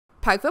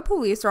Pikeville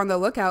Police are on the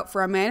lookout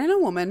for a man and a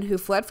woman who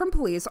fled from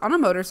police on a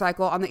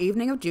motorcycle on the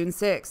evening of June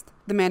 6th.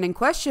 The man in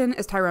question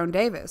is Tyrone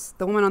Davis.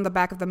 The woman on the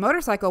back of the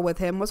motorcycle with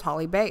him was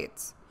Holly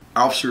Bates.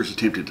 Officers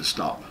attempted to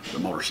stop the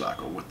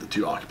motorcycle with the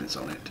two occupants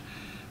on it.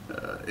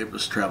 It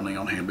was traveling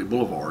on Hamby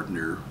Boulevard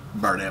near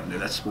Byrd Avenue.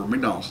 That's where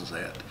McDonald's is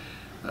at.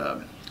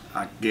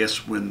 I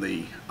guess when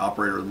the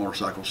operator of the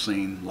motorcycle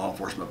seen law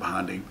enforcement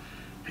behind him,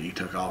 he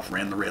took off,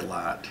 ran the red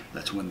light.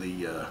 That's when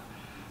the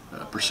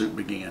pursuit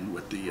began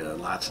with the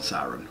lights and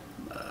siren.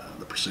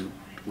 The pursuit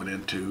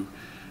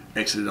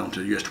exited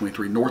onto US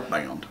 23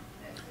 northbound,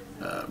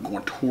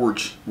 going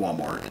towards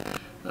Walmart.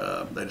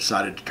 They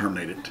decided to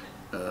terminate it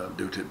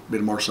due to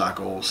being a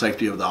motorcycle,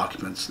 safety of the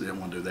occupants. They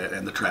didn't want to do that,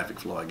 and the traffic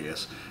flow, I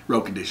guess,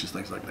 road conditions,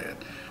 things like that.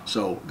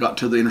 So got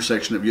to the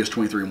intersection of US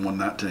 23 and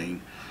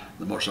 119.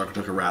 The motorcycle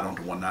took a ride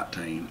onto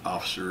 119.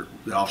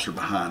 The officer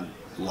behind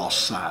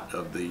lost sight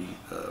of the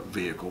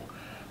vehicle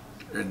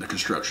in the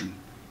construction.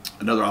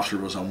 Another officer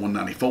was on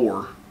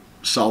 194,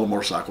 saw the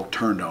motorcycle,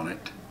 turned on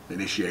it,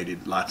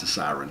 initiated lights and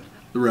siren.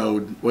 The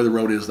road, where the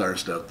road is there and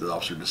stuff, the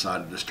officer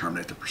decided to just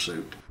terminate the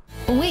pursuit.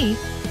 We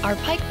are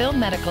Pikeville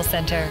Medical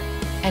Center,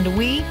 and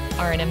we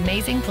are an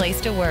amazing place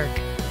to work.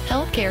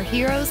 Healthcare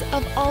heroes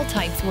of all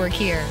types work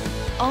here,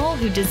 all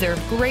who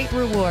deserve great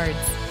rewards.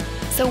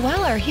 So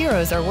while our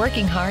heroes are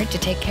working hard to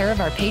take care of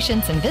our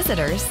patients and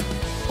visitors,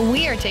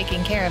 we are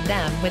taking care of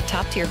them with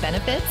top-tier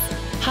benefits,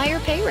 higher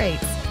pay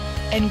rates,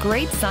 and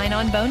great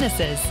sign-on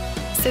bonuses.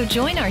 So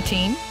join our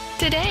team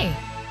today.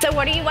 So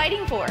what are you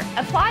waiting for?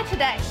 Apply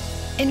today.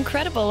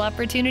 Incredible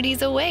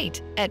opportunities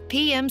await at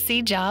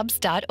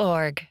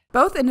pmcjobs.org.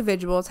 Both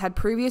individuals had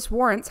previous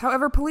warrants,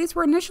 however, police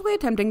were initially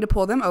attempting to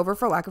pull them over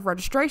for lack of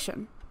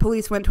registration.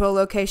 Police went to a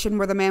location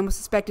where the man was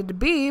suspected to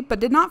be, but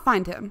did not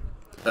find him.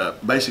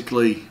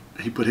 Basically,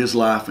 he put his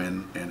life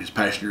and his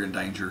passenger in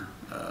danger.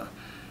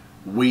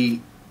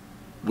 We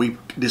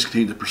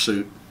discontinued the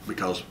pursuit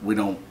because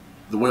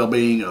the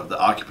well-being of the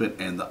occupant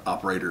and the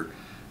operator,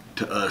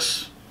 to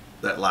us,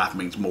 that life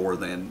means more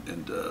than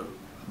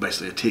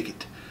basically a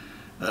ticket.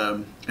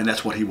 And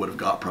that's what he would have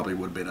got, probably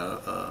would have been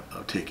a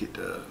ticket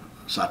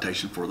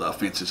citation for the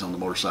offenses on the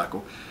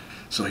motorcycle.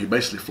 So he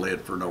basically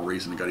fled for no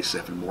reason and got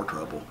himself in more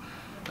trouble.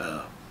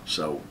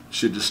 So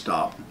should just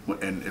stop.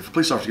 And if a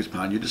police officer gets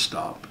behind you, just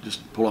stop.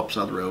 Just pull up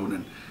beside the road.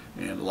 And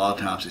a lot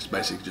of times it's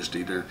basically just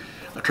either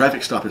a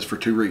traffic stop is for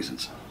two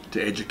reasons: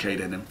 to educate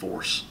and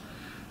enforce.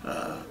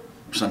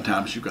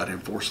 Sometimes you've got to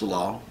enforce the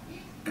law,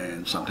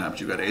 and sometimes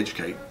you've got to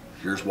educate.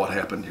 Here's what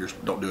happened.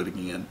 Don't do it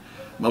again.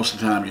 Most of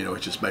the time,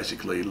 it's just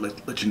basically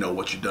let you know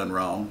what you've done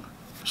wrong.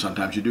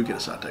 Sometimes you do get a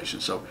citation.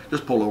 So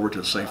just pull over to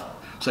a safe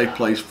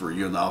place for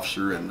you and the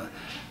officer, and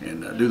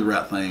do the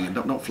right thing, and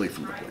don't flee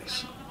from the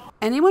police.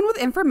 Anyone with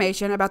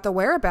information about the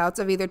whereabouts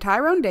of either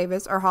Tyrone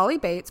Davis or Holly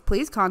Bates,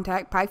 please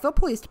contact Pikeville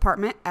Police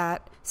Department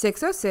at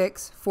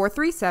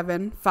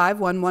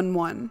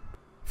 606-437-5111.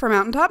 For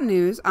Mountaintop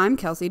News, I'm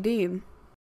Kelsey Dean.